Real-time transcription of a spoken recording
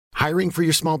Hiring for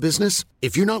your small business?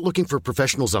 If you're not looking for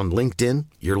professionals on LinkedIn,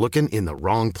 you're looking in the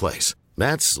wrong place.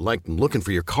 That's like looking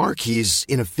for your car keys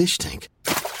in a fish tank.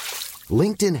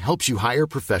 LinkedIn helps you hire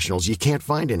professionals you can't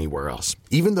find anywhere else,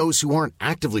 even those who aren't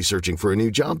actively searching for a new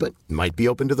job but might be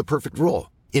open to the perfect role.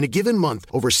 In a given month,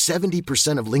 over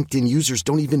 70% of LinkedIn users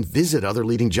don't even visit other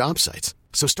leading job sites.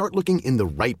 So start looking in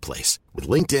the right place. With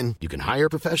LinkedIn, you can hire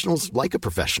professionals like a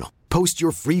professional. Post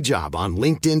your free job on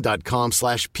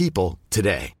linkedin.com/people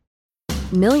today.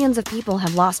 Millions of people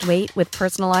have lost weight with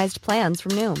personalized plans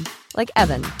from Noom. Like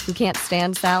Evan, who can't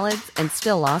stand salads and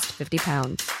still lost 50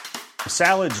 pounds.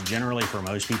 Salads generally for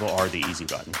most people are the easy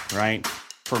button, right?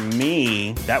 For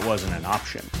me, that wasn't an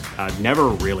option. I never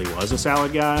really was a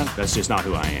salad guy. That's just not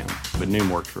who I am. But Noom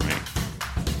worked for me.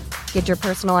 Get your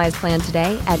personalized plan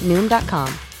today at Noom.com.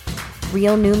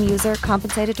 Real Noom user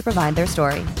compensated to provide their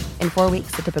story. In 4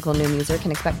 weeks, the typical Noom user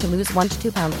can expect to lose 1 to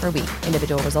 2 pounds per week.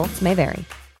 Individual results may vary.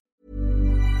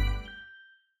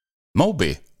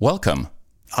 Moby, welcome.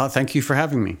 Thank you for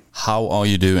having me. How are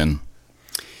you doing?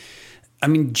 I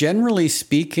mean, generally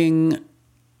speaking,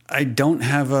 I don't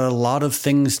have a lot of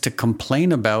things to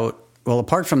complain about. Well,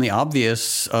 apart from the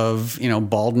obvious of,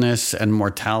 baldness and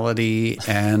mortality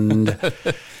and,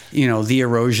 the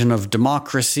erosion of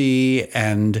democracy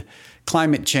and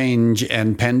climate change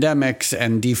and pandemics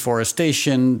and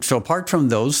deforestation. So apart from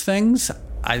those things,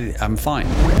 I'm fine.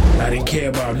 I didn't care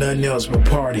about nothing else but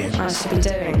partying. I should be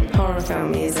doing horror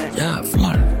film music.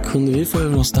 Jävlar, kunde vi få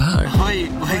över oss det här? Why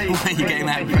you getting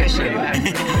that impression?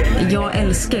 Jag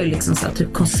älskar ju liksom så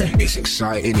typ koncept. It's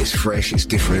exciting, it's fresh, it's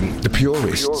different. The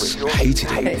purists hated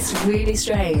it. It's really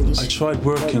strange. I tried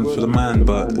working for the man,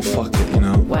 but fuck it,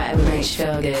 Whatever makes you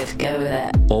feel good, go with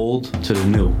it. Old to the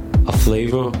new. A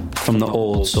flavor from the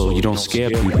old so you don't scare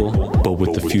people, but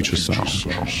with the future sound.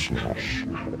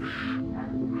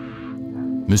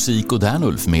 Musik och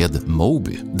Dernulf med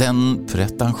Moby, den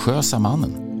pretentiösa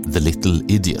mannen, The Little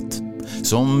Idiot,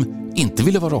 som inte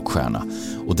ville vara rockstjärna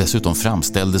och dessutom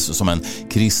framställdes som en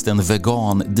kristen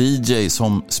vegan-DJ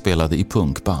som spelade i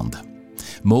punkband.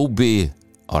 Moby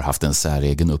har haft en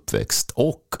säregen uppväxt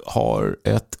och har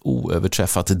ett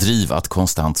oöverträffat driv att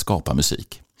konstant skapa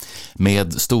musik.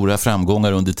 Med stora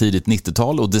framgångar under tidigt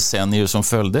 90-tal och decennier som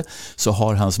följde så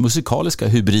har hans musikaliska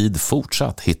hybrid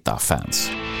fortsatt hitta fans.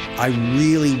 I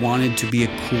really wanted to be a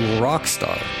cool rock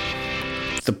star.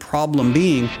 The problem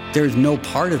being, there's no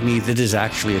part of me that is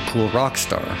actually a cool rock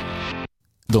star.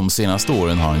 De senaste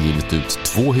åren har han givit ut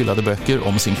 2 hyllade böcker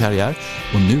om sin karriär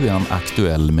och nu är han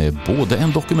aktuell med både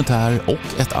en dokumentär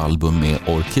och ett album med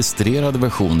orkestrerade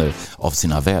versioner av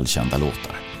sina välkända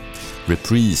låtar.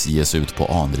 Reprise ges ut på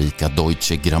anrika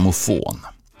Deutsche Grammophon.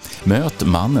 Möt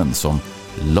mannen som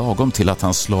lagom till att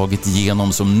han slagit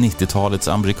igenom som 90-talets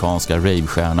amerikanska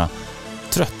ravestjärna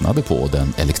tröttnade på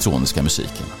den elektroniska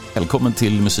musiken. Välkommen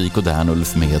till Musik och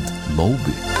Dernulf med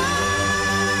Moby.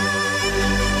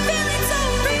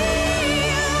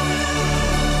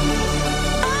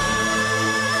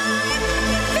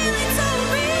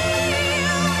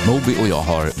 Moby och jag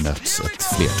har mötts ett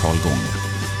flertal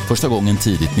gånger. Första gången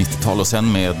tidigt 90-tal och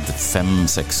sen med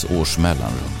 5-6 års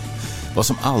mellanrum. Vad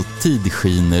som alltid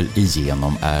skiner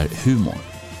igenom är humor.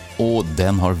 Och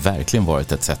den har verkligen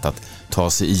varit ett sätt att ta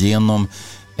sig igenom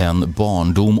en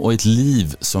barndom och ett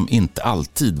liv som inte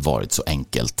alltid varit så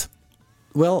enkelt.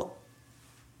 Well,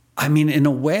 I mean, in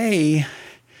a way,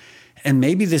 and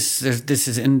maybe this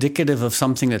is indicative of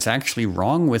something that's actually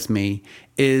wrong with me,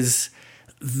 is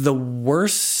the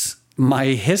worse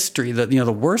my history,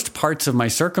 the worst parts of my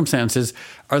circumstances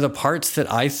are the parts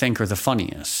that I think are the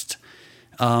funniest.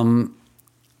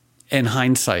 In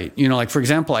hindsight, like, for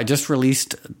example, I just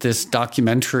released this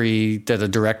documentary that a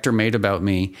director made about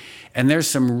me, and there's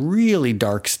some really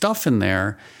dark stuff in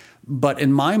there, but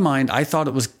in my mind, I thought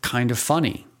it was kind of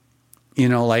funny.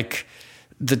 Like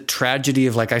the tragedy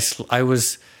of, like, I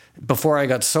was, before I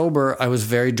got sober, I was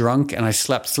very drunk and I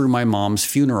slept through my mom's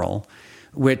funeral,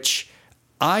 which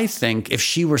I think if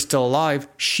she were still alive,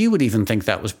 she would even think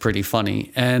that was pretty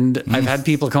funny. And I've had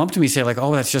people come up to me say, like,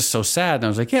 oh, that's just so sad. And I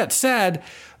was like, yeah, it's sad,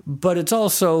 but it's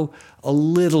also a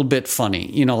little bit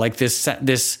funny. Like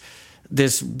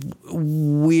this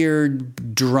weird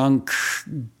drunk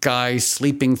guy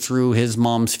sleeping through his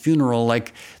mom's funeral.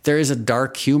 Like, there is a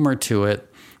dark humor to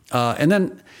it. And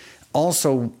then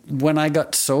also, when I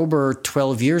got sober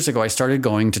 12 years ago, I started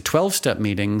going to 12-step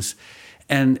meetings.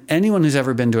 And anyone who's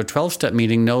ever been to a 12-step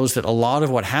meeting knows that a lot of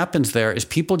what happens there is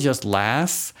people just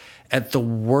laugh at the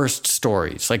worst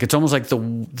stories. Like, it's almost like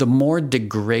the more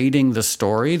degrading the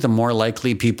story, the more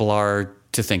likely people are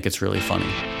to think it's really funny.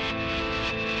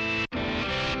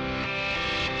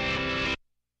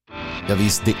 Ja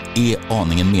visst, det är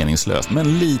aningen meningslöst,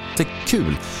 men lite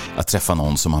kul att träffa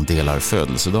någon som man delar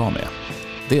födelsedag med.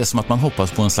 Det är som att man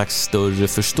hoppas på en slags större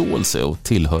förståelse och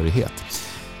tillhörighet.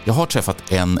 Jag har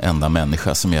träffat en enda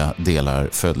människa som jag delar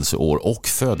födelseår och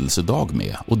födelsedag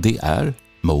med, och det är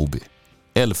Moby.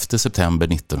 11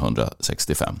 september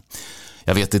 1965.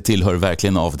 Jag vet, det tillhör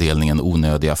verkligen avdelningen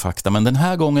onödiga fakta, men den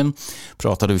här gången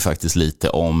pratade vi faktiskt lite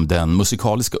om den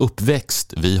musikaliska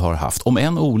uppväxt vi har haft. Om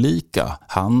en olika,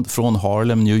 han från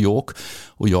Harlem, New York,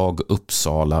 och jag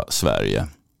Uppsala, Sverige.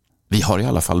 Vi har i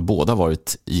alla fall båda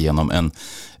varit igenom en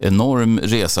enorm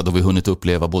resa då vi hunnit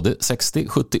uppleva både 60,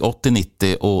 70, 80,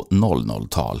 90 och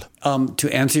 00-tal. To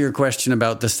answer your question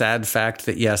about the sad fact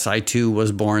that yes, I too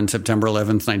was born September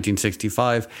 11th,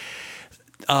 1965.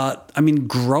 I mean,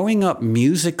 growing up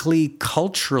musically,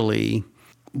 culturally,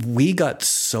 we got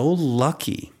so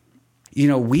lucky. You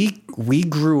know, we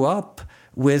grew up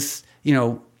with, you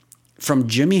know, from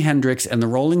Jimi Hendrix and the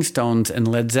Rolling Stones and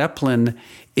Led Zeppelin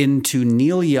into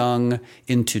Neil Young,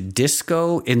 into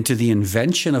disco, into the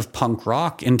invention of punk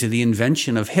rock, into the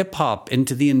invention of hip-hop,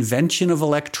 into the invention of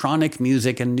electronic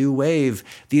music and new wave,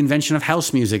 the invention of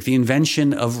house music, the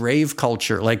invention of rave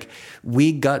culture. Like,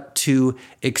 we got to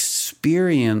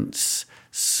experience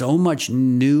so much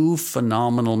new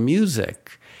phenomenal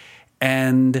music.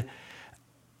 And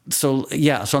so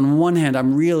on one hand,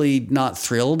 I'm really not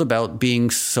thrilled about being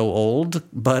so old,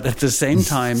 but at the same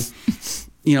time,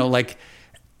 you know, like,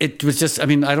 it was just, I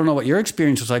mean, I don't know what your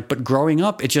experience was like, but growing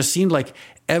up, it just seemed like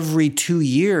every 2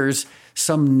 years,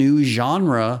 some new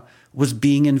genre was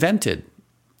being invented.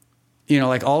 You know,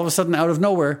 like all of a sudden, out of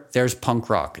nowhere, there's punk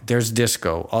rock, there's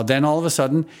disco. Then all of a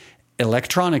sudden,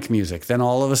 electronic music. Then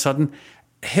all of a sudden,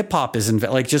 hip-hop is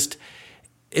invented. Like, just,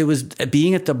 it was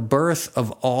being at the birth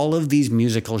of all of these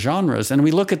musical genres. And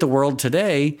we look at the world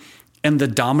today, and the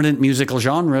dominant musical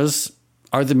genres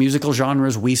are the musical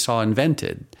genres we saw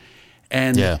invented.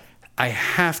 And yeah. I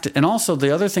have to, and also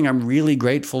the other thing I'm really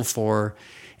grateful for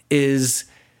is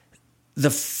the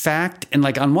fact, and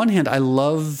like on one hand, I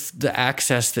love the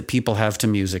access that people have to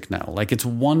music now. Like, it's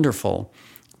wonderful.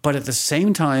 But at the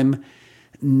same time,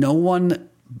 no one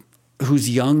who's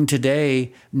young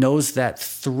today knows that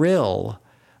thrill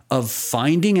of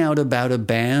finding out about a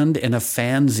band in a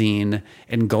fanzine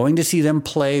and going to see them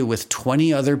play with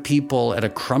 20 other people at a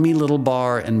crummy little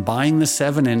bar and buying the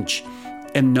 7-inch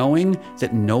and knowing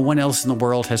that no one else in the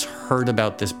world has heard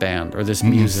about this band or this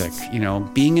music. You know,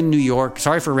 being in New York,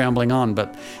 sorry for rambling on,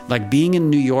 but like being in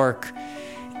New York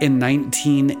in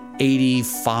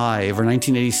 1985 or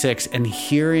 1986 and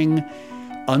hearing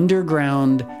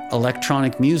underground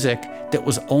electronic music that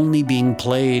was only being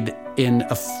played in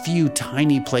a few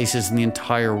tiny places in the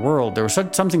entire world. There was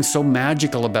something so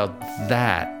magical about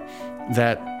that,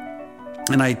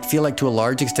 and I feel like to a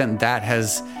large extent that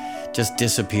has just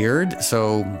disappeared.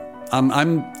 So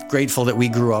I'm grateful that we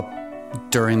grew up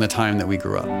during the time that we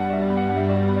grew up.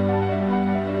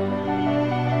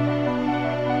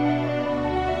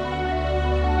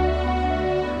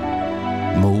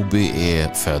 Moby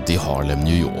är född i Harlem,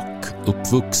 New York,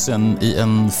 uppvuxen i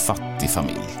en fattig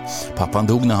familj. Pappan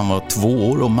dog när han var 2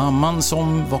 år och mamman,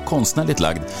 som var konstnärligt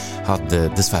lagd, hade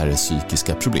dessvärre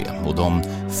psykiska problem, och de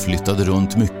flyttade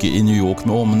runt mycket i New York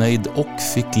med omnejd och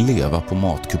fick leva på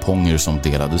matkuponger som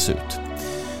delades ut.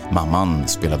 Mamman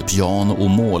spelade piano och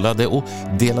målade och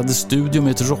delade studio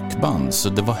med ett rockband, så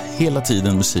det var hela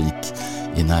tiden musik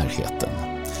i närheten.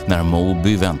 När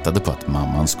Moby väntade på att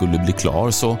mamman skulle bli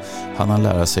klar så hann han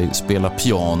lära sig spela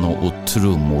piano och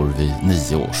trummor vid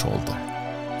 9 års ålder.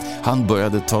 Han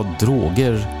började ta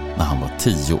droger när han var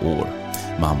 10 år.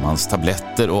 Mammans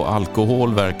tabletter och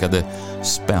alkohol verkade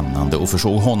spännande och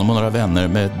försåg honom och några vänner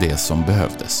med det som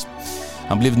behövdes.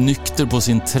 Han blev nykter på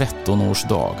sin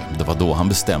 13-årsdag. Det var då han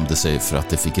bestämde sig för att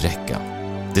det fick räcka.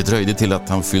 Det dröjde till att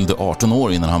han fyllde 18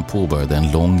 år innan han påbörjade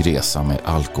en lång resa med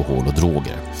alkohol och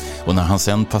droger. Och när han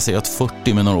sen passerat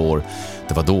 40 med några år,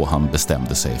 det var då han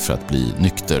bestämde sig för att bli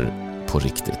nykter på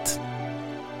riktigt.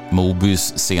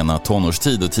 Mobys sena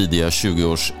tonårstid och tidiga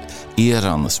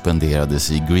 20-års-eran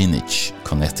spenderades i Greenwich,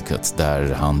 Connecticut,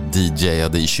 där han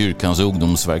DJade i kyrkans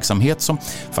ungdomsverksamhet som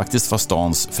faktiskt var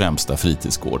stans främsta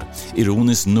fritidsgård.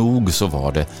 Ironiskt nog så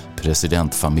var det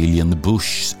presidentfamiljen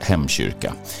Bushs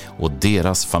hemkyrka, och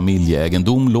deras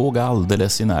familjeegendom låg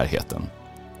alldeles i närheten.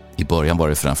 I början var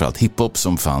det framförallt hiphop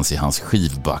som fanns i hans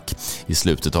skivback i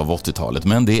slutet av 80-talet,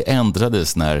 men det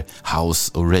ändrades när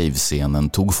house- och rave-scenen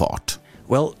tog fart.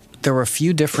 Well, there were a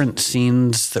few different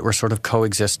scenes that were sort of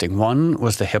coexisting. One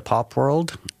was the hip-hop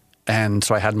world, and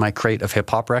so I had my crate of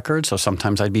hip-hop records, so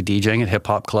sometimes I'd be DJing at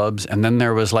hip-hop clubs, and then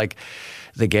there was like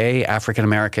the gay African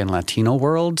American Latino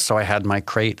world. So I had my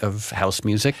crate of house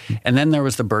music. And then there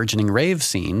was the burgeoning rave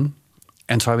scene.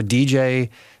 And so I would DJ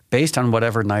based on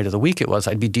whatever night of the week it was.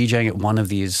 I'd be DJing at one of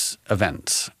these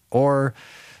events, or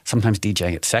sometimes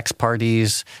DJing at sex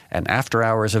parties and after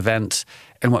hours events.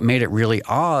 And what made it really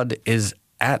odd is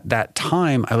at that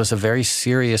time, I was a very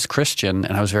serious Christian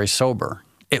and I was very sober.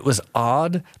 It was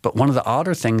odd, but one of the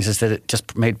odder things is that it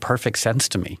just made perfect sense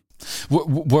to me.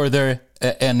 Were there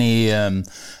any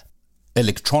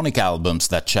electronic albums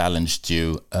that challenged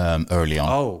you early on?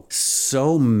 Oh,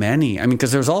 so many. I mean,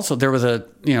 because there was a,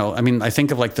 I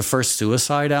think of like the first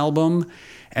Suicide album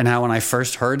and how when I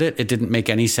first heard it, it didn't make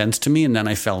any sense to me. And then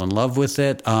I fell in love with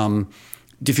it.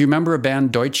 If you remember a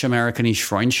band, Deutsche Amerikanische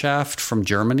Freundschaft from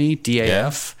Germany,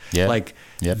 DAF,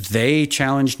 they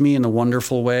challenged me in a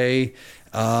wonderful way.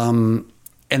 And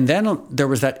then there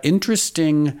was that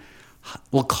interesting,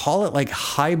 we'll call it like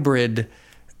hybrid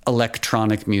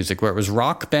electronic music, where it was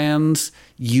rock bands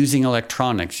using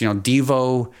electronics,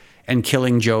 Devo and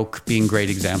Killing Joke being great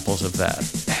examples of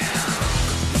that.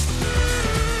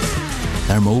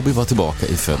 När Moby var tillbaka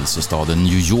i födelsestaden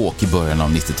New York i början av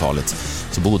 90-talet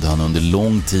så bodde han under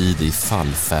lång tid i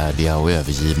fallfärdiga och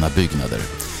övergivna byggnader.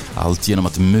 Allt genom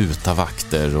att muta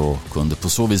vakter och kunde på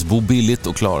så vis bo billigt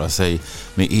och klara sig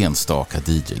med enstaka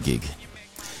DJ-gig.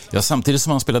 Ja, samtidigt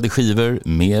som han spelade skivor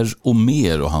mer och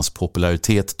mer och hans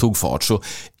popularitet tog fart så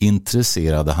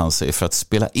intresserade han sig för att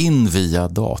spela in via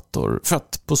dator för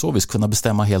att på så vis kunna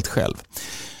bestämma helt själv.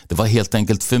 Det var helt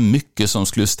enkelt för mycket som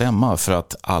skulle stämma för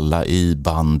att alla i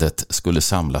bandet skulle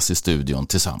samlas i studion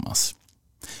tillsammans.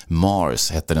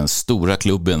 Mars hette den stora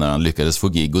klubben när han lyckades få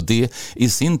gig, och det i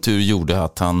sin tur gjorde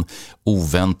att han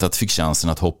oväntat fick chansen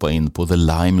att hoppa in på The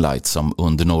Limelight, som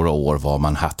under några år var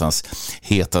Manhattans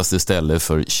hetaste ställe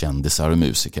för kändisar och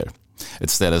musiker. Ett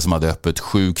ställe som hade öppet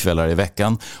 7 kvällar i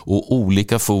veckan och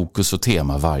olika fokus och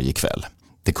tema varje kväll.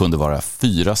 Det kunde vara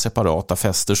 4 separata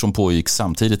fester som pågick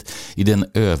samtidigt i den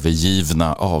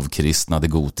övergivna, avkristnade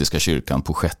gotiska kyrkan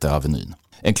på 6:e avenyn.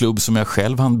 En klubb som jag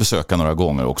själv hann besöka några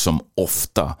gånger och som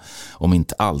ofta, om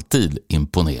inte alltid,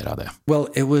 imponerade. Well,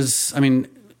 it was,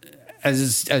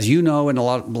 as you know, and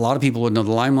a lot of people would know,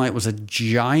 the Limelight was a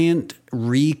giant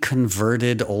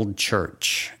reconverted old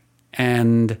church.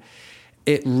 And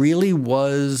it really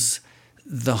was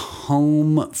the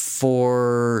home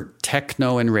for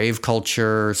techno and rave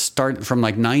culture, start from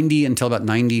like 90 until about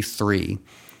 93.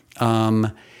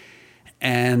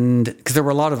 And because there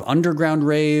were a lot of underground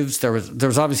raves, there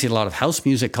was obviously a lot of house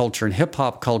music culture and hip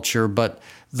hop culture, but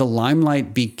the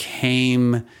Limelight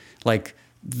became like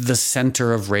the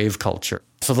center of rave culture.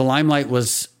 So the Limelight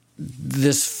was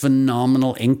this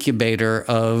phenomenal incubator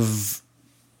of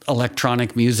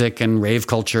electronic music and rave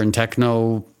culture and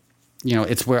techno.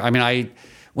 It's where,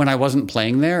 when I wasn't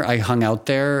playing there, I hung out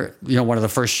there. One of the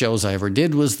first shows I ever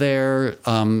did was there.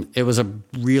 It was a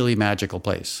really magical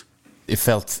place. It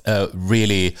felt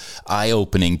really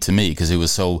eye-opening to me because it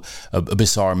was so a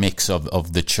bizarre mix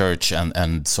of the church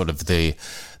and sort of the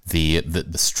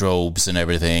strobes and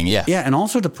everything. Yeah, and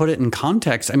also to put it in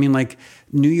context,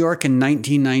 New York in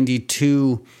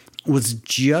 1992 was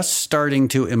just starting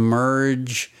to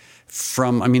emerge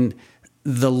from,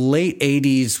 the late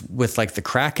 80s with like the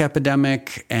crack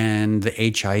epidemic and the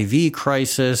HIV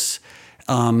crisis.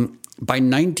 By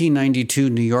 1992,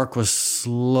 New York was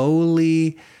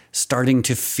slowly starting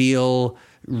to feel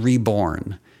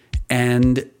reborn.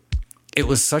 And it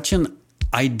was such an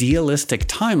idealistic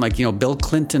time. Bill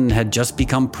Clinton had just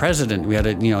become president. We had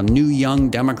a new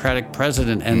young Democratic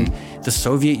president, and the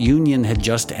Soviet Union had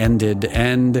just ended.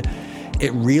 And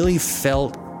it really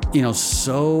felt,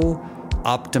 so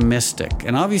optimistic.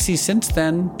 And obviously since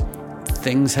then,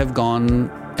 things have gotten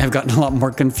a lot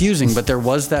more confusing. But there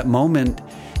was that moment,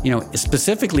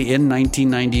 specifically in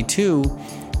 1992,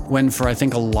 when for I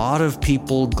think a lot of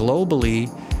people globally,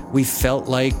 we felt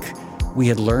like we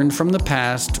had learned from the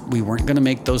past, we weren't going to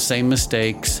make those same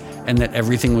mistakes, and that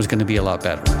everything was going to be a lot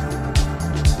better.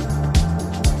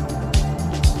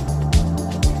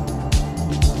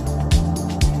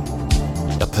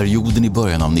 Perioden i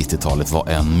början av 90-talet var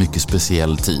en mycket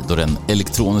speciell tid och den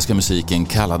elektroniska musiken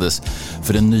kallades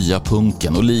för den nya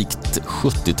punken, och likt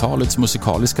 70-talets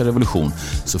musikaliska revolution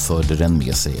så förde den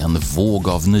med sig en våg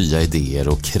av nya idéer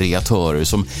och kreatörer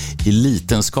som i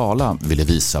liten skala ville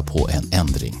visa på en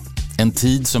ändring. En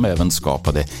tid som även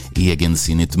skapade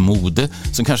egensinnigt mode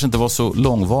som kanske inte var så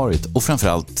långvarigt, och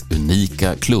framförallt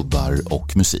unika klubbar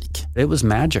och musik. It was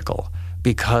magical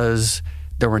because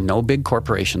there were no big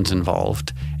corporations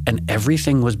involved, and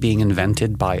everything was being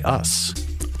invented by us.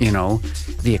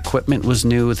 The equipment was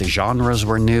new, the genres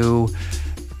were new.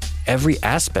 every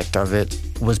aspect of it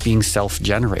was being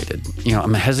self-generated. You know,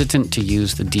 I'm hesitant to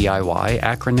use the DIY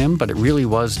acronym, but it really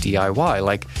was DIY.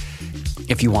 Like,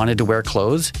 if you wanted to wear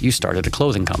clothes, you started a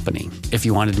clothing company. If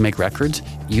you wanted to make records,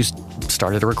 you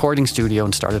started a recording studio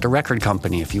and started a record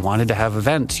company. If you wanted to have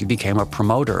events, you became a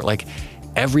promoter. Like,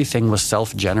 everything was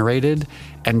self-generated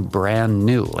and brand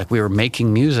new. Like, we were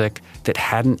making music that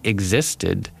hadn't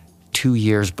existed 2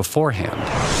 years beforehand.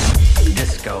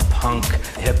 Disco, punk,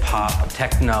 hip-hop,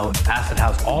 techno, acid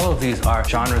house, all of these are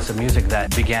genres of music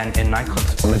that began in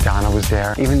nightclubs. Madonna was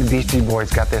there. Even the Beastie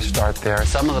Boys got their start there.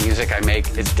 Some of the music I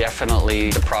make is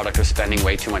definitely the product of spending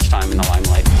way too much time in the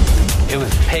limelight. It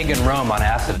was pagan Rome on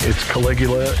acid. It's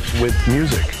Caligula with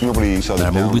music.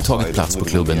 När Moby tagit plats på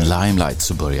klubben Limelight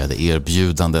så började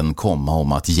erbjudanden komma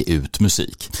om att ge ut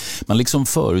musik. Man liksom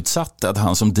förutsatte att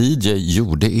han som DJ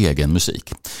gjorde egen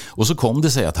musik. Och så kom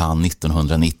det sig att han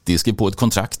 1990 skrev på ett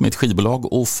kontrakt med ett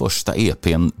skivbolag och första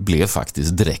EP:n blev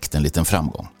faktiskt direkt en liten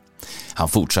framgång. Han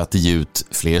fortsatte ge ut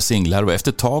fler singlar och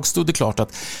efter ett tag stod det klart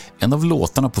att en av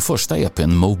låtarna på första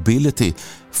EP:n, Mobility,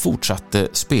 fortsatte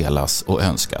spelas och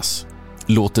önskas.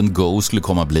 Låten Go skulle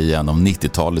komma bli en av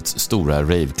 90-talets stora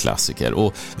rave-klassiker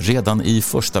och redan i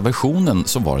första versionen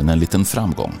så var den en liten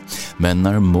framgång. Men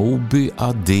när Moby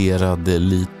adderade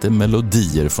lite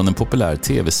melodier från en populär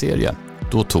tv-serie,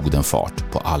 då tog den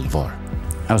fart på allvar.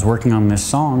 I was working on this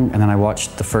song and then I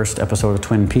watched the first episode of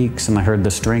Twin Peaks and I heard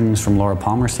the strings from Laura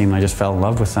Palmer's theme and I just fell in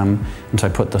love with them. And so I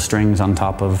put the strings on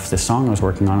top of this song I was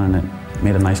working on and it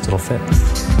made a nice little fit.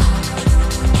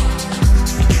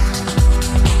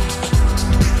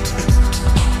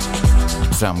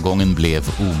 Framgången blev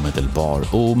omedelbar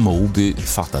och Moby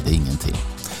fattade ingenting.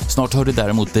 Snart hörde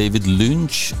däremot David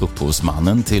Lynch,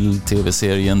 upphovsmannen till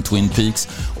tv-serien Twin Peaks,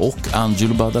 och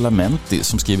Angelo Badalamenti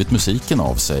som skrivit musiken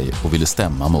av sig och ville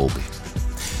stämma Moby.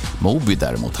 Moby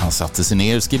däremot, han satte sig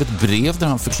ner och skrev ett brev där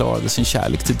han förklarade sin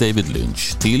kärlek till David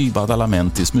Lynch, till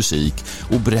Badalamentis musik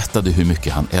och berättade hur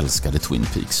mycket han älskade Twin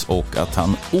Peaks och att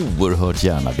han oerhört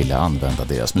gärna ville använda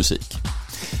deras musik.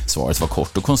 Svaret var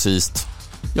kort och koncist: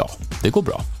 ja, det går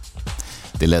bra.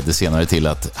 Det ledde senare till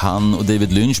att han och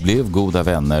David Lynch blev goda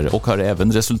vänner och har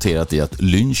även resulterat i att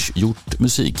Lynch gjort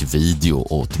musikvideo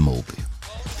åt Moby.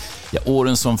 Ja,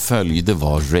 åren som följde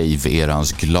var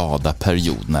rave-erans glada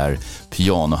period när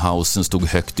pianohousen stod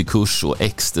högt i kurs och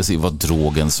ecstasy var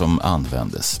drogen som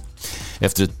användes.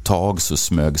 Efter ett tag så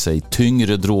smög sig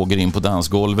tyngre droger in på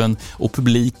dansgolven och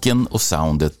publiken och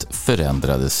soundet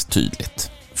förändrades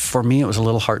tydligt. For me, it was a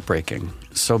little heartbreaking.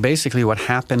 So basically what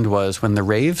happened was when the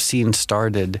rave scene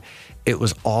started, it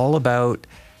was all about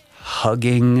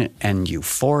hugging and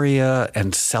euphoria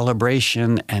and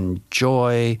celebration and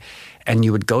joy. And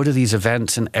you would go to these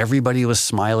events and everybody was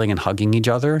smiling and hugging each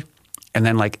other. And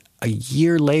then like a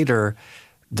year later,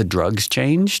 the drugs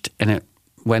changed and it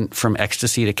went from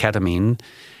ecstasy to ketamine.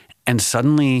 And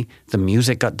suddenly the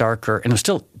music got darker and it was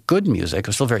still good music. It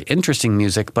was still very interesting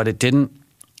music, but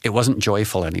it wasn't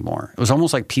joyful anymore. It was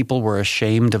almost like people were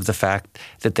ashamed of the fact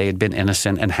that they had been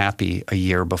innocent and happy a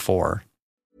year before.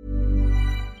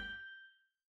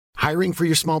 Hiring for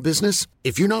your small business?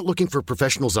 If you're not looking for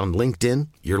professionals on LinkedIn,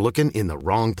 you're looking in the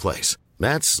wrong place.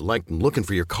 That's like looking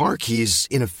for your car keys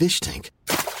in a fish tank.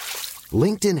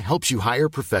 LinkedIn helps you hire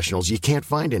professionals you can't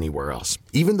find anywhere else,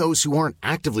 even those who aren't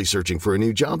actively searching for a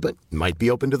new job but might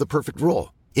be open to the perfect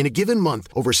role. In a given month,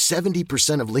 over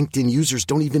 70% of LinkedIn users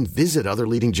don't even visit other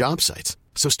leading job sites.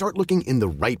 So start looking in the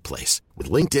right place.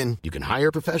 With LinkedIn, you can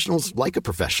hire professionals like a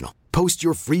professional. Post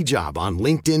your free job on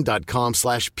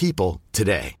linkedin.com/people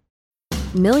today.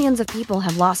 Millions of people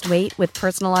have lost weight with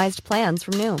personalized plans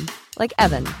from Noom. Like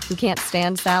Evan, who can't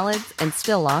stand salads and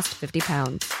still lost 50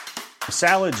 pounds.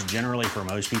 Salads generally for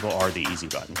most people are the easy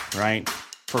button, right?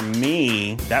 For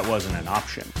me, that wasn't an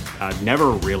option. I never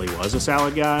really was a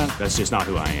salad guy. That's just not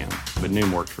who I am. But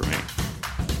Noom worked for me.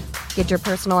 Get your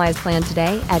personalized plan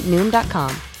today at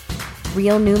Noom.com.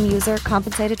 Real Noom user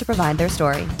compensated to provide their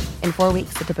story. In 4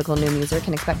 weeks, the typical Noom user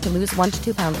can expect to lose 1 to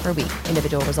 2 pounds per week.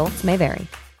 Individual results may vary.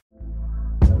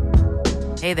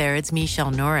 Hey there, it's Michelle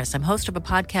Norris. I'm host of a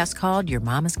podcast called Your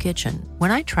Mama's Kitchen.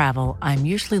 When I travel, I'm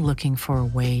usually looking for a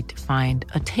way to find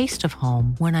a taste of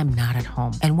home when I'm not at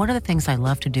home. And one of the things I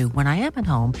love to do when I am at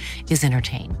home is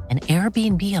entertain. And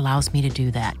Airbnb allows me to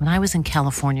do that. When I was in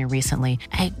California recently,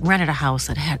 I rented a house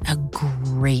that had a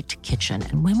great kitchen.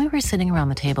 And when we were sitting around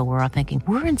the table, we were all thinking,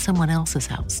 we're in someone else's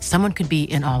house. Someone could be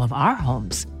in all of our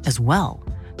homes as well.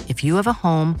 If you have a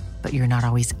home, but you're not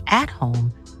always at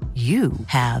home, you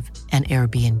have an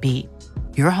Airbnb.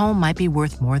 Your home might be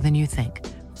worth more than you think.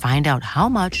 Find out how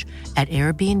much at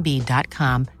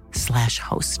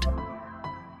airbnb.com/host.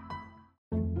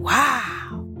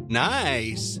 Wow.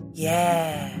 Nice.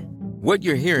 Yeah. What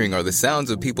you're hearing are the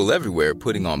sounds of people everywhere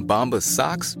putting on Bombas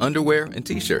socks, underwear, and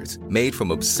T-shirts made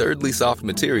from absurdly soft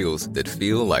materials that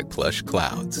feel like plush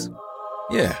clouds.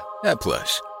 Yeah, that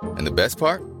plush. And the best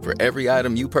part? For every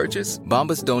item you purchase,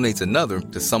 Bombas donates another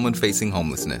to someone facing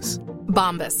homelessness.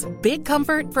 Bombas. Big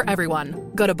comfort for everyone.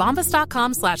 Go to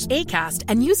bombas.com/ACAST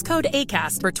and use code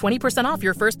ACAST for 20% off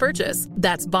your first purchase.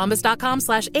 That's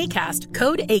bombas.com/ACAST.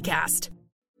 Code ACAST.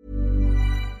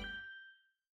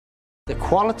 The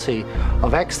quality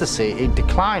of ecstasy, it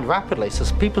declined rapidly, so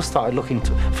people started looking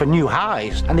for new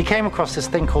highs, and they came across this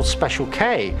thing called Special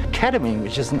K, ketamine,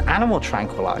 which is an animal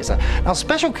tranquilizer. Now,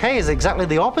 Special K is exactly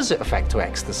the opposite effect to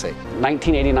ecstasy.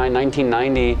 1989,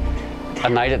 1990, a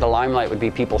night at the Limelight would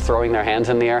be people throwing their hands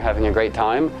in the air, having a great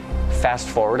time. Fast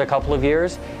forward a couple of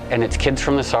years, and it's kids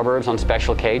from the suburbs on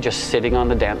Special K just sitting on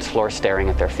the dance floor staring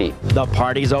at their feet. The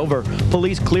party's over.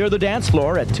 Police clear the dance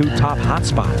floor at two top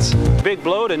hotspots. Big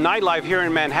blow to nightlife here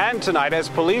in Manhattan tonight as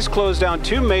police close down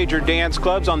two major dance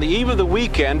clubs on the eve of the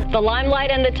weekend. The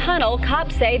Limelight and the Tunnel,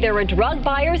 cops say they're a drug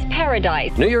buyer's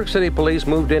paradise. New York City police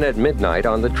moved in at midnight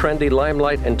on the trendy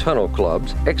Limelight and Tunnel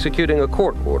clubs, executing a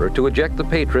court order to eject the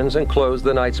patrons and close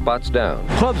the night spots down.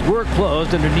 Clubs were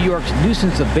closed under New York's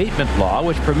nuisance abatement law,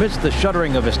 which permits the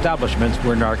shuttering of establishments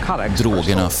where narcotics.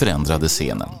 Drogerna förändrade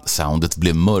scenen. Soundet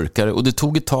blev mörkare och det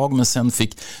tog ett tag, men sen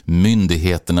fick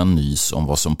myndigheterna nys om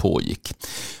vad som pågick.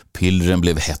 Pillren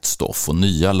blev hett stoff och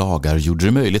nya lagar gjorde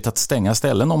det möjligt att stänga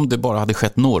ställen om det bara hade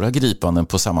skett några gripanden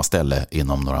på samma ställe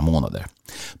inom några månader.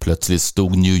 Plötsligt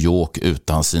stod New York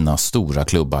utan sina stora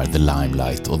klubbar The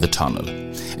Limelight och The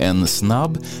Tunnel. En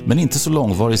snabb men inte så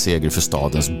långvarig seger för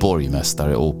stadens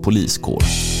borgmästare och poliskår.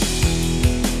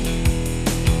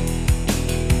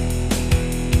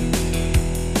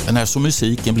 När så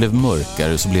musiken blev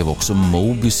mörkare så blev också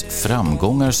Mobys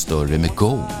framgångar större med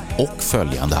Go och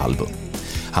följande album.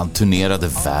 Han turnerade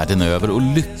världen över och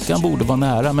lyckan borde vara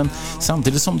nära, men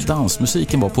samtidigt som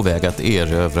dansmusiken var på väg att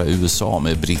erövra USA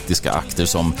med brittiska akter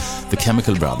som The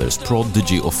Chemical Brothers,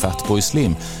 Prodigy och Fatboy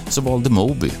Slim, så valde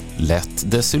Moby,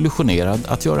 lätt desillusionerad,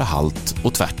 att göra halt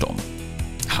och tvärtom.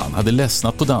 Han hade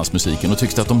ledsnat på dansmusiken och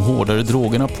tyckte att de hårdare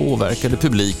drogerna påverkade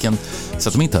publiken så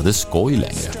att de inte hade skoj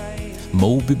längre.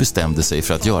 Moby bestämde sig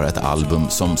för att göra ett album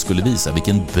som skulle visa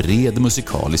vilken bred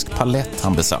musikalisk palett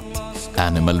han besatt.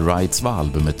 Animal Rights var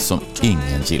albumet som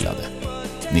ingen gillade.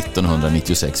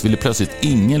 1996 ville plötsligt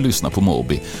ingen lyssna på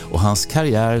Moby och hans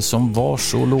karriär som var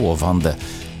så lovande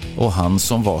och han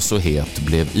som var så het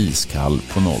blev iskall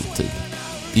på nolltid.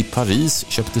 I Paris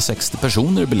köpte 60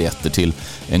 personer biljetter till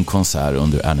en konsert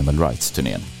under Animal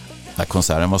Rights-turnén. När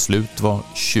konserten var slut var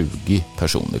 20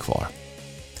 personer kvar.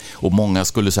 Och många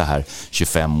skulle så här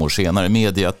 25 år senare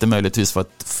medge att det möjligtvis var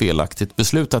ett felaktigt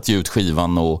beslut att ge ut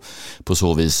skivan och på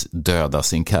så vis döda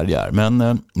sin karriär.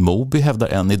 Men Moby hävdar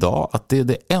än idag att det är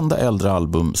det enda äldre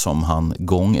album som han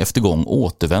gång efter gång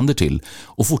återvänder till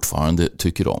och fortfarande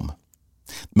tycker om.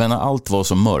 Men när allt var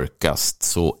som mörkast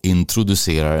så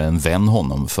introducerar en vän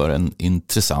honom för en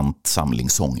intressant samling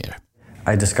sånger.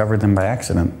 I discovered them by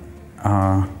accident.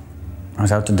 I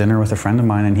was out to dinner with a friend of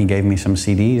mine and he gave me some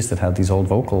CDs that had these old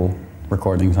vocal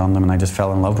recordings on them and I just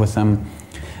fell in love with them.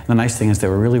 And the nice thing is they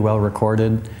were really well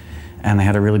recorded and they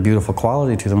had a really beautiful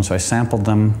quality to them, so I sampled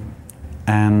them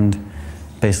and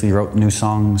basically wrote new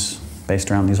songs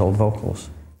based around these old vocals.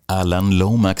 Alan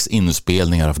Lomax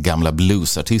inspelningar av gamla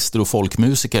bluesartister och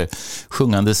folkmusiker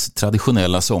sjungandes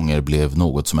traditionella sånger blev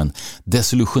något som en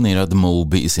desillusionerad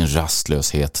Moby i sin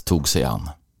rastlöshet tog sig an.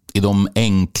 I de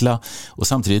enkla och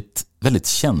samtidigt väldigt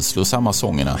känslosamma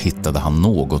sångerna hittade han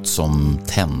något som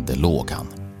tände lågan.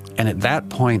 And at that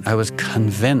point I was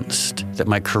convinced that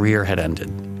my career had ended.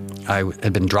 I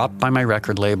had been dropped by my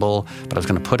record label, but I was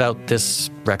going to put out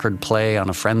this record play on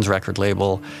a friend's record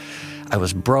label. I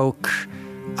was broke.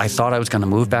 I thought I was going to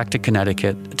move back to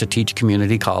Connecticut to teach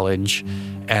community college,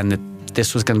 and that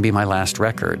this was going to be my last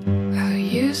record.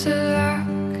 I'll use a lock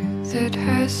that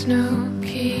has no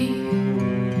key.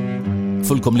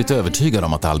 Fullkomligt övertygad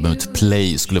om att albumet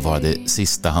Play skulle vara det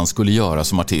sista han skulle göra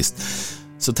som artist,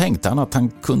 så tänkte han att han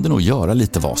kunde nog göra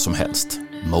lite vad som helst.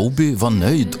 Moby var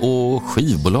nöjd och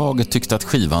skivbolaget tyckte att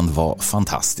skivan var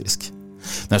fantastisk.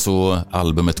 När så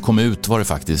albumet kom ut var det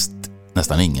faktiskt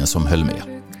nästan ingen som höll med.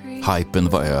 Hypen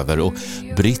var över och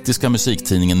brittiska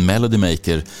musiktidningen Melody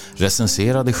Maker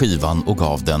recenserade skivan och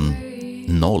gav den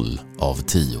 0 av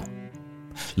 10.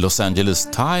 Los Angeles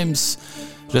Times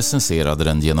recenserade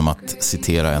den genom att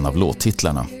citera en av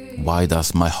låttitlarna. Why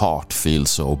does my heart feel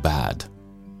so bad?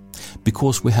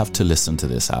 Because we have to listen to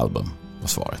this album, var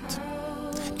svaret.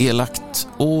 Elakt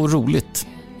och roligt.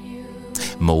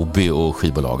 Moby och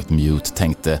skivbolaget Mute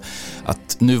tänkte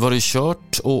att nu var det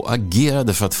kört och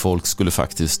agerade för att folk skulle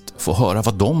faktiskt få höra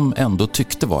vad de ändå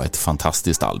tyckte var ett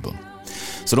fantastiskt album.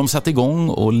 Så de satte igång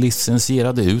och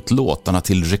licensierade ut låtarna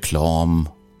till reklam,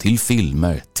 till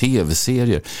filmer,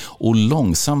 tv-serier och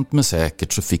långsamt men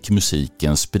säkert så fick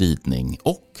musiken spridning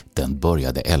och den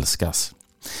började älskas.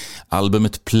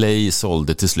 Albumet Play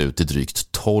sålde till slut i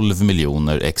drygt 12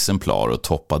 miljoner exemplar och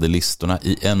toppade listorna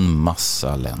i en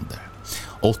massa länder.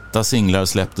 8 singlar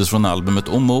släpptes från albumet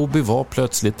och Moby var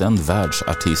plötsligt en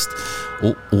världsartist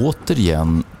och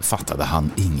återigen fattade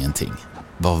han ingenting.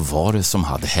 Vad var det som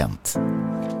hade hänt?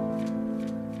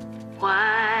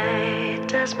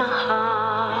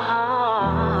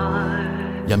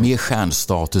 Ja, med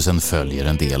stjärnstatusen följer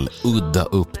en del udda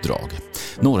uppdrag.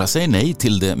 Några säger nej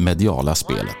till det mediala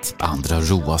spelet, andra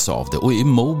roas av det och i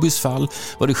Mobys fall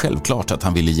var det självklart att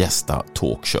han ville gästa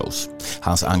talkshows.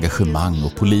 Hans engagemang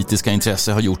och politiska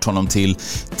intresse har gjort honom till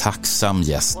tacksam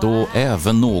gäst och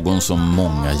även någon som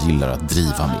många gillar att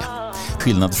driva med.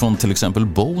 Skillnad från till exempel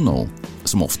Bono,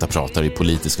 som ofta pratar i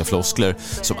politiska floskler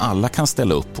som alla kan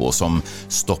ställa upp på, som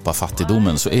stoppa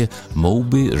fattigdomen, så är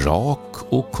Moby rak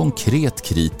och konkret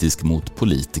kritisk mot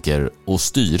politiker och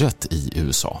styret i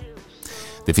USA.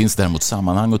 Det finns däremot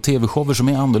sammanhang och tv-shower som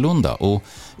är annorlunda och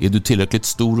är du tillräckligt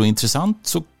stor och intressant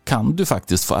så kan du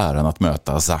faktiskt få äran att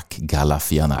möta Zach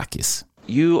Galifianakis.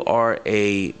 You are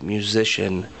a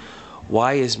musician.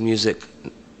 Why is music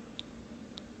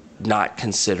not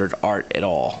considered art at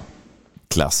all?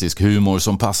 Klassisk humor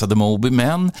som passade Moby,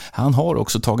 men han har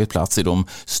också tagit plats i de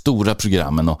stora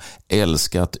programmen och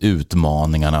älskat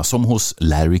utmaningarna som hos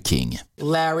Larry King.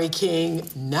 Larry King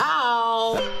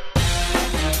now!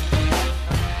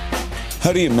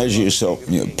 How do you measure yourself?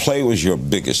 Play was your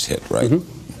biggest hit, right? Mm-hmm.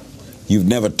 You've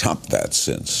never topped that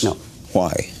since. No.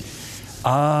 Why?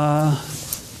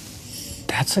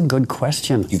 That's a good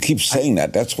question. You keep saying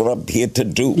that. That's what I'm here to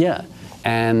do. Yeah.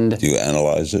 And do you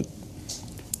analyze it?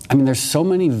 I mean, there's so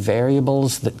many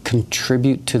variables that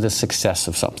contribute to the success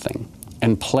of something.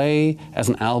 And Play as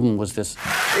an album was this.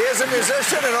 He is a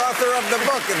musician and author of the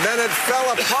book, And Then It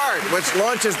Fell Apart, which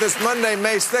launches this Monday,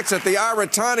 May 6th at the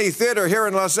Aratani Theater here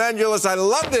in Los Angeles. I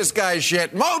love this guy's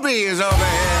shit. Moby is over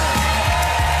here.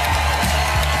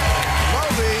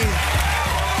 Moby.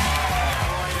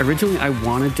 Originally, I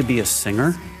wanted to be a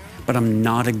singer, but I'm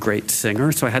not a great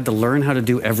singer, so I had to learn how to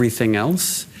do everything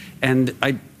else. And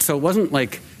so it wasn't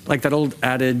like that old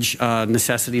adage,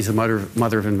 necessity is the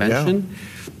mother of invention. Yeah.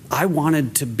 I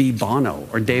wanted to be Bono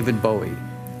or David Bowie,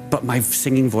 but my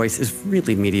singing voice is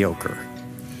really mediocre.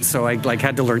 So I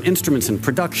had to learn instruments and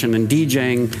production and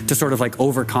DJing to sort of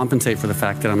overcompensate for the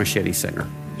fact that I'm a shitty singer.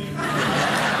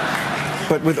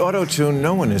 But with auto-tune,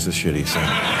 no one is a shitty singer.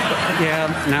 Yeah,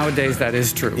 nowadays that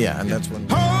is true. Yeah, and that's when...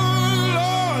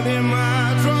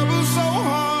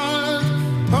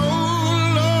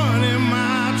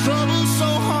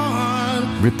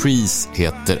 Reprise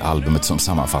heter albumet som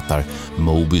sammanfattar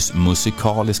Mobys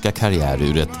musikaliska karriär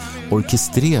ur ett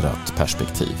orkestrerat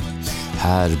perspektiv.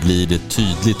 Här blir det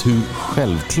tydligt hur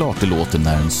självklart det låter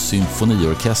när en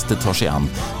symfoniorkester tar sig an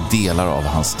delar av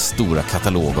hans stora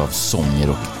katalog av sånger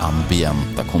och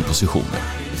ambienta kompositioner.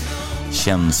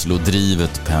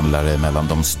 Känslodrivet pendlar mellan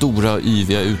de stora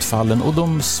yviga utfallen och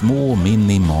de små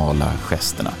minimala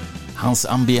gesterna. Hans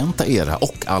ambienta era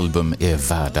och album är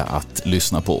värda att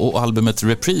lyssna på, och albumet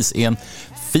Reprise är en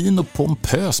fin och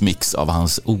pompös mix av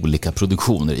hans olika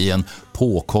produktioner i en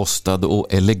påkostad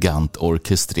och elegant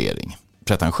orkestrering.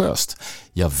 Pretentiöst?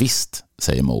 Ja visst,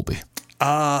 säger Moby.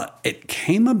 It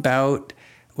came about,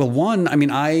 when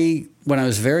I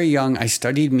was very young, I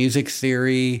studied music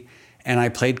theory and I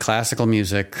played classical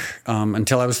music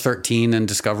until I was 13 and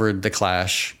discovered The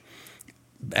Clash.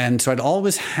 And so I'd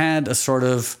always had a sort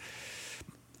of,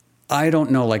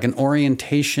 an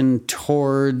orientation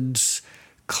towards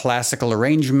classical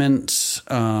arrangements,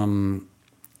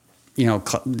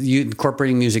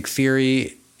 incorporating music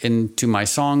theory into my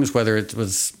songs, whether it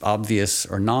was obvious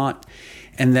or not.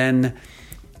 And then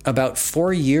about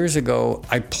 4 years ago,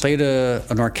 I played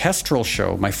an orchestral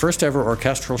show, my first ever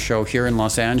orchestral show here in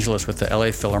Los Angeles with the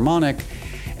LA Philharmonic.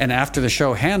 And after the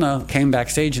show, Hannah came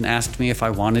backstage and asked me if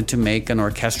I wanted to make an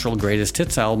orchestral greatest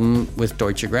hits album with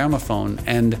Deutsche Grammophon.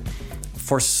 And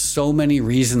for so many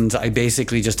reasons, I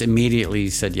basically just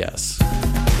immediately said yes.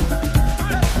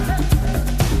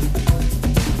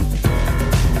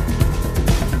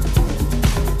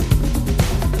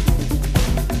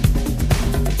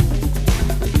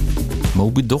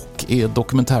 Moby Dock är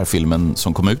dokumentärfilmen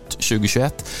som kom ut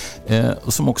 2021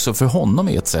 och som också för honom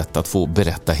är ett sätt att få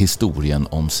berätta historien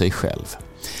om sig själv.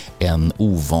 En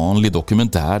ovanlig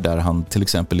dokumentär där han till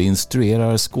exempel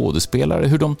instruerar skådespelare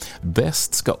hur de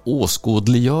bäst ska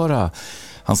åskådliggöra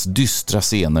hans dystra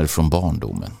scener från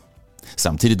barndomen.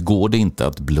 Samtidigt går det inte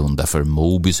att blunda för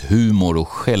Mobys humor och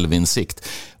självinsikt,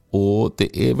 och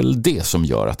det är väl det som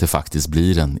gör att det faktiskt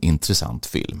blir en intressant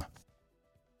film.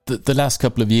 The last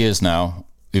couple of years now,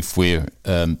 if we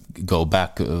go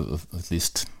back at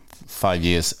least 5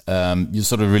 years, you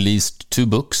sort of released 2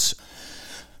 books.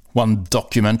 One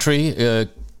documentary,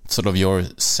 sort of your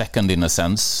second, in a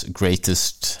sense,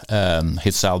 greatest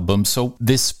hits album. So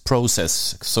this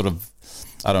process, sort of,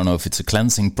 I don't know if it's a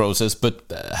cleansing process,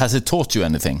 but has it taught you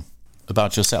anything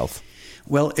about yourself?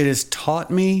 Well, it has taught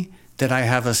me that I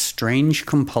have a strange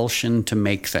compulsion to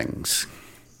make things.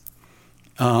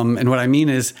 And what I mean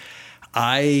is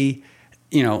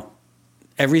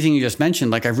everything you just mentioned,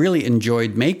 like I really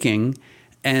enjoyed making.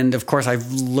 And of course,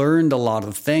 I've learned a lot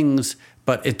of things,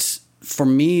 but it's, for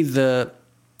me, the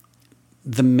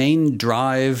main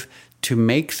drive to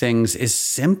make things is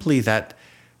simply that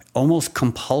almost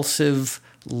compulsive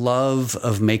love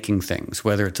of making things,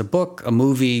 whether it's a book, a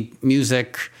movie,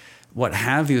 music, what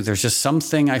have you. There's just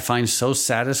something I find so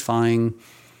satisfying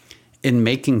in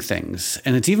making things.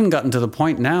 And it's even gotten to the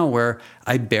point now where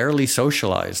I barely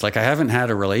socialize. Like, I haven't had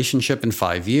a relationship in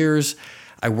 5 years.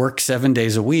 I work 7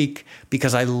 days a week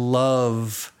because I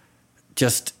love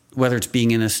just, whether it's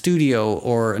being in a studio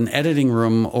or an editing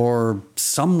room or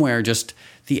somewhere, just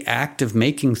the act of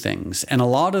making things. And a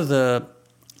lot of the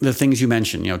things you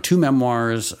mentioned, 2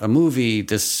 memoirs, a movie,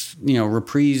 this,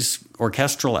 reprise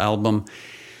orchestral album,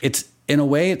 it's, in a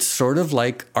way, it's sort of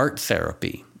like art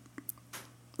therapy.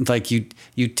 Like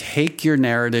you take your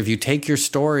narrative, you take your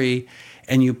story,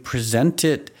 and you present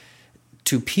it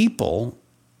to people.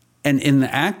 And in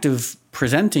the act of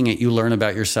presenting it, you learn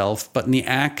about yourself. But in the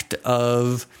act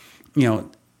of,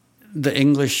 the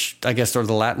English, I guess, or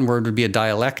the Latin word would be a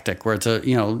dialectic, where it's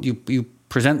you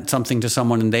present something to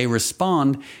someone and they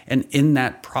respond. And in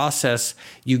that process,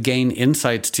 you gain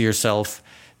insights to yourself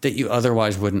that you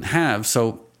otherwise wouldn't have.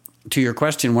 So to your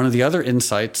question, one of the other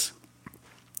insights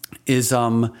is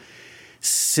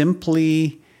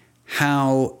simply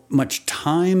how much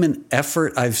time and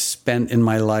effort I've spent in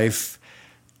my life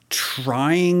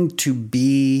trying to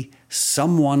be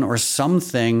someone or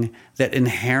something that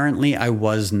inherently I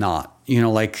was not.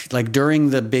 Like during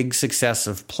the big success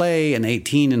of Play and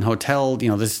 18 and Hotel,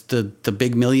 the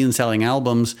big million-selling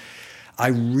albums, I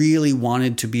really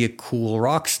wanted to be a cool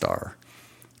rock star.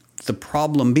 The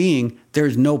problem being,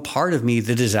 there's no part of me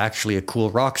that is actually a cool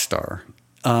rock star.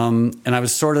 And I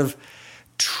was sort of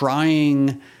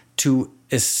trying to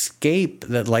escape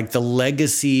that, like, the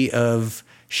legacy of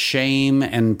shame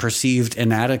and perceived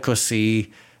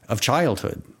inadequacy of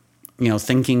childhood.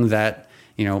 Thinking that,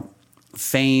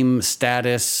 fame,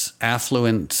 status,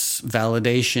 affluence,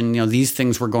 validation, these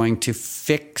things were going to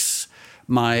fix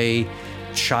my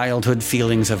childhood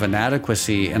feelings of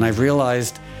inadequacy. And I've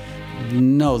realized,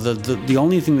 no, the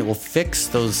only thing that will fix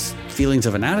those feelings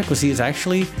of inadequacy is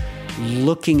actually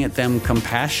looking at them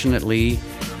compassionately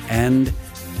and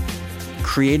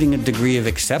creating a degree of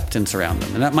acceptance around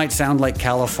them. And that might sound like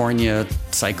California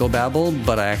psychobabble,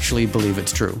 but I actually believe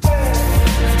it's true.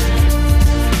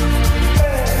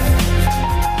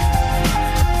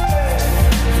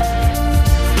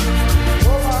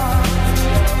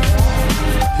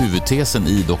 Huvudtesen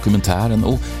i dokumentären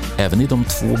och även i de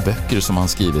 2 böcker som han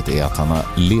skrivit är att han har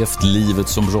levt livet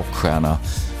som rockstjärna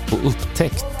och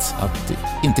upptäckt att det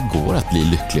inte går att bli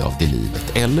lycklig av det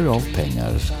livet eller av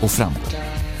pengar och framgång.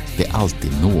 Det är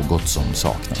alltid något som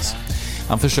saknas.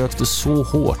 Han försökte så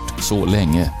hårt, så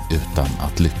länge, utan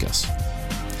att lyckas.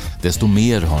 Desto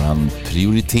mer har han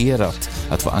prioriterat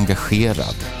att vara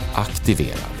engagerad,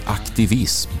 aktiverad,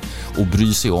 aktivism och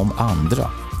bry sig om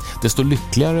andra. Desto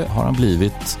lyckligare har han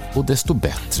blivit och desto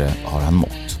bättre har han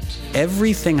mått.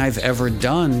 Everything I've ever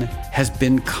done has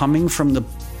been coming from the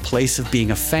place of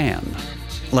being a fan.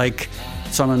 Like,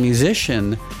 so I'm a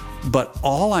musician, but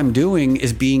all I'm doing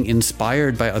is being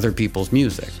inspired by other people's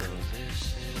music.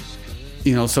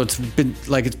 So it's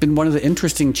been one of the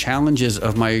interesting challenges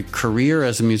of my career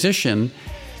as a musician.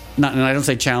 And I don't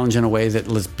say challenge in a way that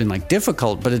has been like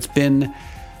difficult, but it's been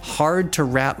hard to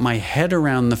wrap my head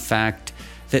around the fact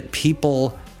that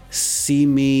people see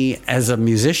me as a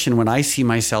musician when I see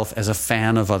myself as a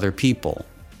fan of other people.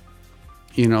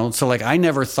 So like, I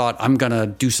never thought I'm going to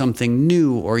do something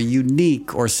new or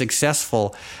unique or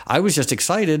successful. I was just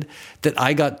excited that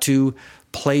I got to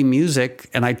play music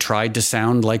and I tried to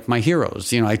sound like my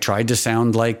heroes. I tried to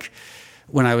sound like,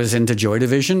 when I was into Joy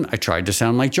Division, I tried to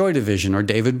sound like Joy Division or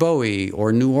David Bowie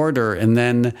or New Order. And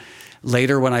then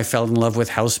later when I fell in love with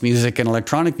house music and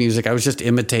electronic music, I was just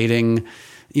imitating,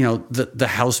 the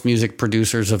house music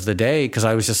producers of the day because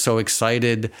I was just so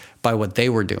excited by what they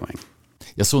were doing.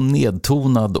 Ja, så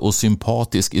nedtonad och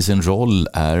sympatisk i sin roll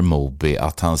är Moby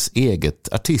att hans eget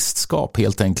artistskap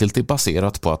helt enkelt är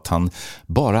baserat på att han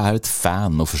bara är ett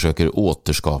fan och försöker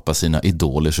återskapa sina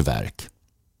idolers verk.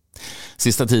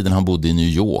 Sista tiden han bodde i New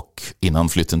York, innan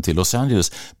flytten till Los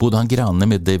Angeles, bodde han granne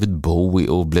med David Bowie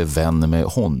och blev vän med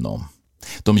honom.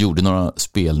 De gjorde några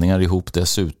spelningar ihop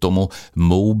dessutom och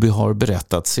Moby har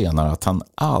berättat senare att han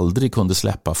aldrig kunde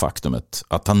släppa faktumet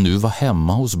att han nu var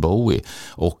hemma hos Bowie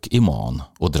och Iman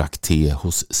och drack te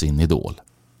hos sin idol.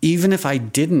 Even if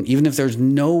there's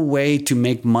no way to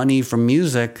make money from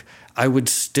music, I would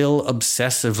still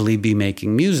obsessively be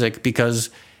making music because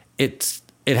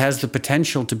it has the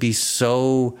potential to be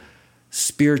so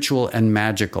spiritual and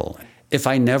magical. If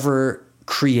I never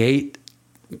create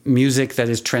music that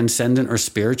is transcendent or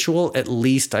spiritual, at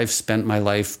least I've spent my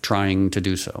life trying to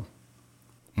do so.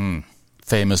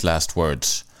 Famous last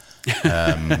words.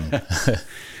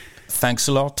 Thanks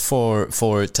a lot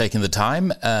for taking the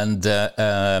time, and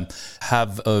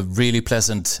have a really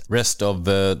pleasant rest of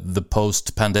the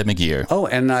post-pandemic year. Oh,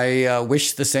 and I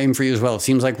wish the same for you as well. It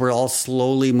seems like we're all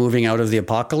slowly moving out of the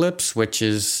apocalypse, which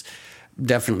is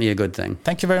definitely a good thing.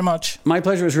 Thank you very much. My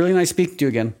pleasure. It was really nice speaking to you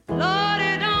again.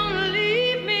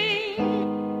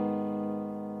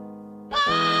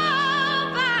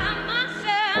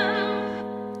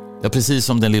 Ja, precis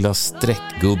som den lilla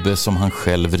streckgubbe som han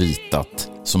själv ritat,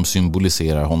 som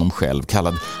symboliserar honom själv,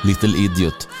 kallad Little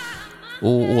Idiot,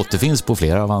 och återfinns på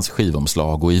flera av hans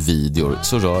skivomslag och i videor,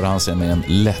 så rör han sig med en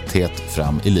lätthet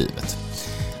fram i livet.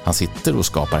 Han sitter och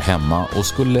skapar hemma och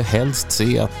skulle helst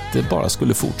se att det bara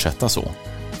skulle fortsätta så.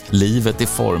 Livet är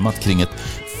format kring ett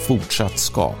fortsatt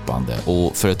skapande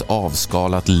och för ett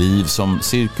avskalat liv som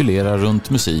cirkulerar runt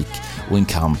musik och en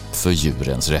kamp för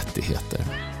djurens rättigheter.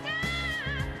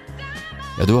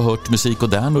 Ja, du har hört Musik och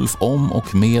Dernulf om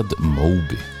och med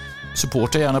Moby.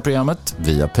 Supporta gärna programmet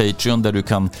via Patreon där du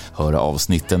kan höra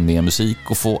avsnitten med musik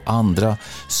och få andra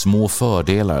små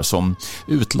fördelar som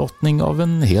utlottning av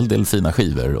en hel del fina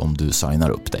skivor om du signar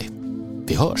upp dig.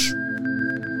 Vi hörs!